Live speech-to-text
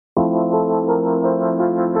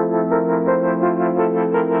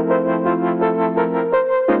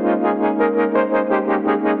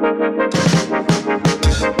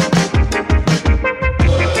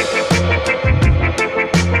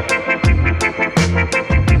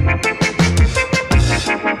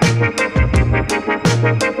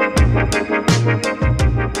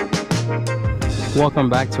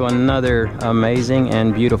Welcome back to another amazing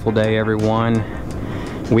and beautiful day, everyone.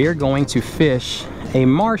 We are going to fish a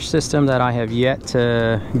marsh system that I have yet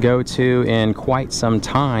to go to in quite some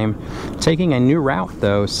time. Taking a new route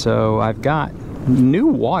though, so I've got new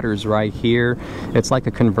waters right here. It's like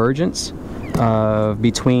a convergence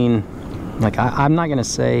between, like, I'm not gonna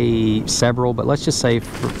say several, but let's just say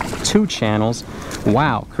two channels.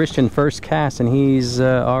 Wow, Christian first cast and he's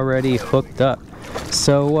already hooked up.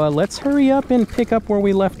 So let's hurry up and pick up where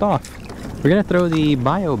we left off. We're gonna throw the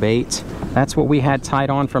bio bait. That's what we had tied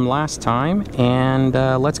on from last time, and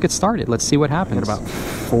let's get started. Let's see what happens. About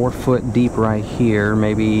 4 foot deep right here,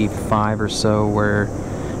 maybe 5 or so where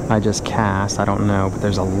I just cast. I don't know, but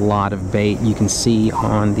there's a lot of bait. You can see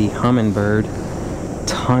on the Humminbird,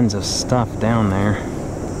 tons of stuff down there.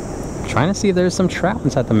 Trying to see if there's some trout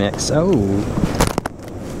inside the mix. Oh,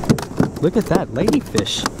 look at that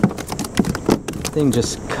ladyfish. Thing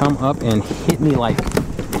just come up and hit me like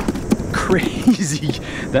crazy.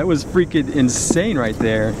 That was freaking insane right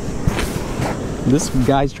there. This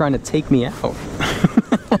guy's trying to take me out.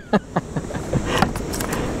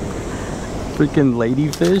 Freaking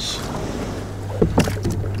ladyfish.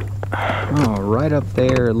 Oh, right up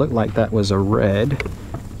there. It looked like that was a red.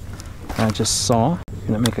 I just saw.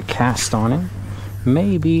 Gonna make a cast on it.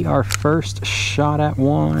 Maybe our first shot at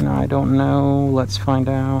one. I don't know. Let's find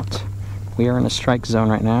out. We are in a strike zone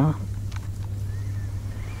right now.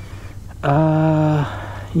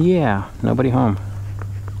 Yeah, nobody home.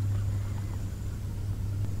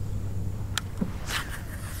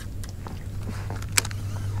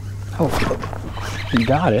 Oh, you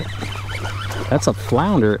got it. That's a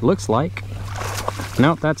flounder, it looks like.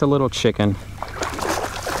 Nope, that's a little chicken.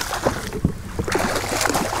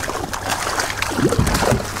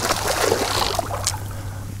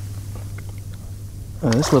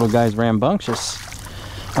 This little guy's rambunctious.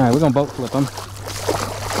 All right, we're gonna boat flip him.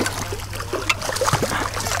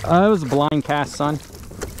 It was a blind cast, son.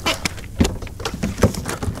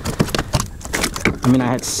 I mean, I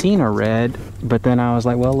had seen a red, but then I was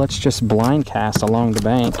like, well, let's just blind cast along the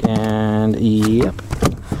bank, and yep.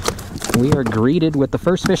 We are greeted with the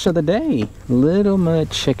first fish of the day. Little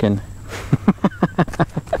mud chicken.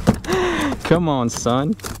 Come on,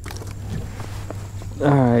 son. All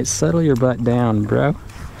right, settle your butt down, bro.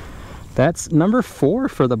 That's number 4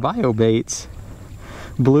 for the bio baits.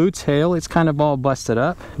 Blue tail, it's kind of all busted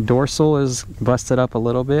up. Dorsal is busted up a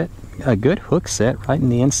little bit. A good hook set right in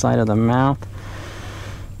the inside of the mouth.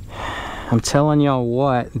 I'm telling y'all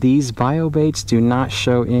what, these bio baits do not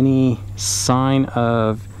show any sign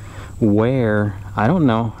of wear. I don't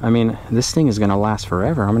know. I mean, this thing is gonna last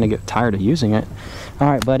forever. I'm gonna get tired of using it. All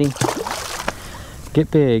right, buddy,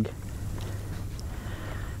 get big.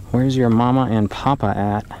 Where's your mama and papa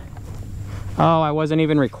at? Oh, I wasn't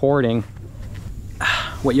even recording.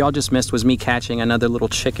 What y'all just missed was me catching another little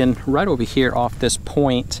chicken right over here off this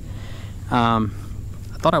point. I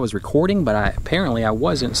thought I was recording, but apparently I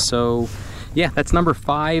wasn't. So yeah, that's number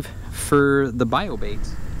 5 for the bio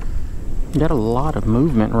baits. Got a lot of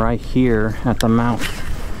movement right here at the mouth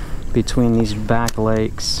between these back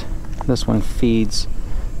lakes. This one feeds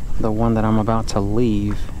the one that I'm about to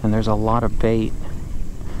leave, and there's a lot of bait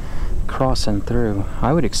crossing through.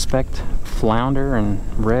 I would expect flounder and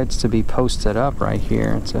reds to be posted up right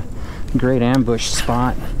here. It's a great ambush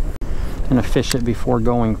spot. I'm gonna fish it before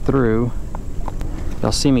going through.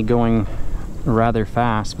 You'll see me going rather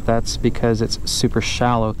fast, but that's because it's super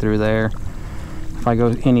shallow through there. If I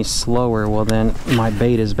go any slower, well then my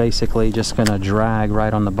bait is basically just gonna drag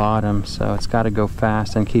right on the bottom, so it's got to go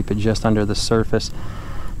fast and keep it just under the surface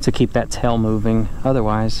to keep that tail moving.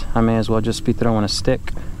 Otherwise I may as well just be throwing a stick.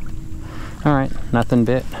 All right, nothing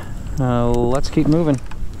bit. Let's keep moving.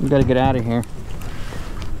 We gotta get out of here.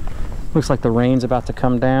 Looks like the rain's about to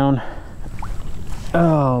come down.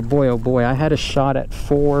 Oh boy, I had a shot at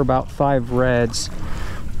 4, about 5 reds.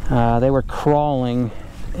 They were crawling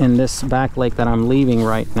in this back lake that I'm leaving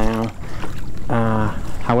right now.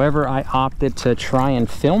 However, I opted to try and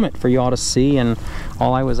film it for y'all to see, and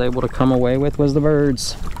all I was able to come away with was the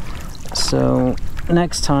birds. So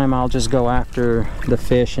next time I'll just go after the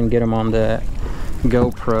fish and get them on the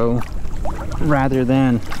GoPro rather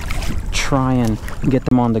than try and get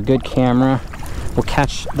them on the good camera. We'll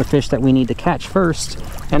catch the fish that we need to catch first,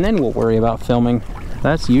 and then we'll worry about filming.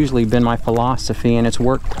 That's usually been my philosophy, and it's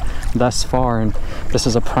worked thus far, and this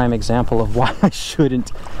is a prime example of why I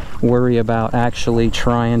shouldn't worry about actually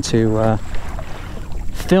trying to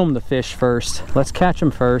film the fish first. Let's catch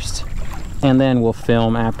them first, and then we'll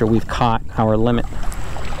film after we've caught our limit.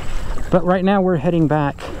 But right now we're heading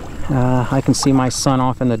back I can see my son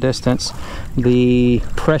off in the distance. The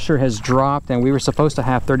pressure has dropped and we were supposed to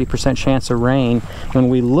have 30% chance of rain. When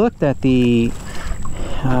we looked at the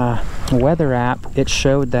weather app, it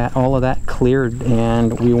showed that all of that cleared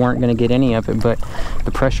and we weren't going to get any of it, but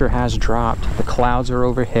the pressure has dropped. The clouds are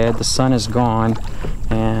overhead, the sun is gone,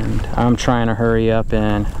 and I'm trying to hurry up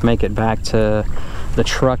and make it back to the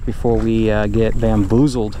truck before we get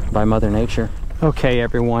bamboozled by Mother Nature. Okay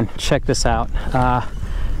everyone, check this out.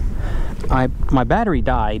 My battery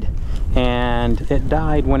died, and it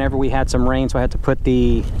died whenever we had some rain, so I had to put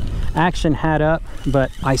the action hat up, but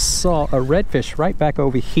I saw a redfish right back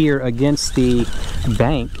over here against the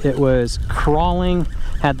bank. It was crawling,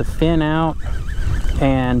 had the fin out,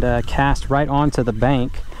 and cast right onto the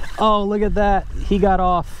bank. Oh, look at that. He got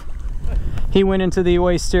off. He went into the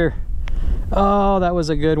oyster. Oh, that was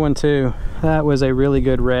a good one too. That was a really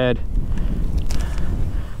good red.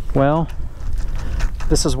 Well,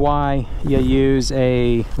 this is why you use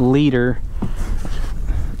a leader,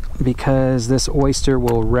 because this oyster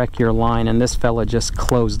will wreck your line, and this fella just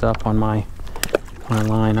closed up on my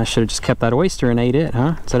line. I should have just kept that oyster and ate it,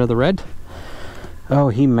 huh? Instead of the red. Oh,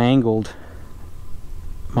 he mangled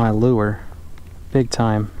my lure big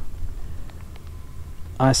time.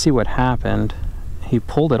 I see what happened. He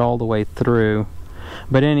pulled it all the way through.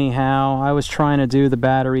 But anyhow, I was trying to do the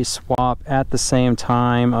battery swap at the same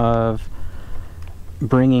time of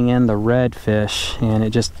bringing in the redfish, and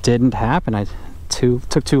it just didn't happen.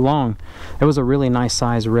 Took too long. It was a really nice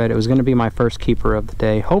size red. It was going to be my first keeper of the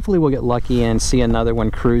day. Hopefully we'll get lucky and see another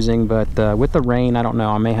one cruising, but with the rain, I don't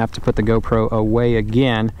know. I may have to put the GoPro away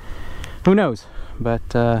again. Who knows?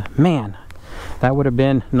 But man, that would have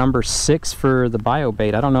been number 6 for the bio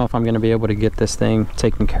bait. I don't know if I'm going to be able to get this thing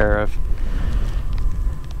taken care of.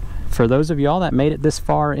 For those of y'all that made it this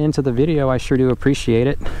far into the video, I sure do appreciate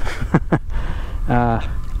it.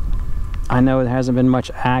 I know there hasn't been much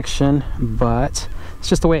action, but it's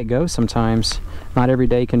just the way it goes sometimes. Not every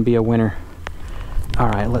day can be a winner. All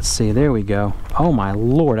right, let's see. There we go. Oh my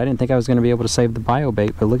Lord, I didn't think I was going to be able to save the bio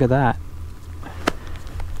bait, but look at that.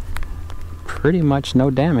 Pretty much no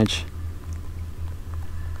damage.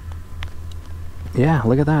 Yeah,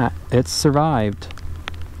 look at that. It's survived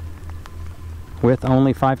with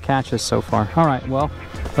only 5 catches so far. All right, well,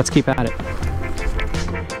 let's keep at it.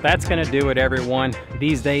 That's gonna do it, everyone.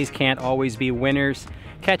 These days can't always be winners.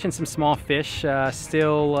 Catching some small fish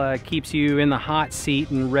still keeps you in the hot seat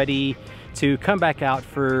and ready to come back out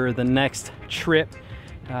for the next trip.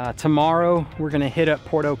 Tomorrow we're gonna hit up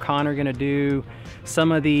Port O'Connor, gonna do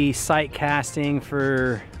some of the sight casting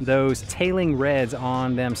for those tailing reds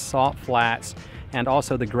on them salt flats and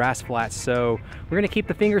also the grass flats. So we're gonna keep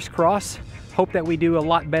the fingers crossed. Hope that we do a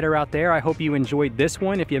lot better out there. I hope you enjoyed this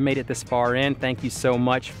one. If you made it this far in, thank you so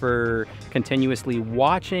much for continuously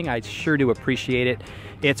watching. I sure do appreciate it.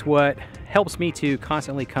 It's what helps me to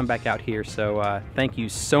constantly come back out here. So thank you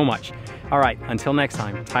so much. All right, until next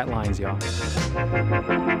time, tight lines, y'all.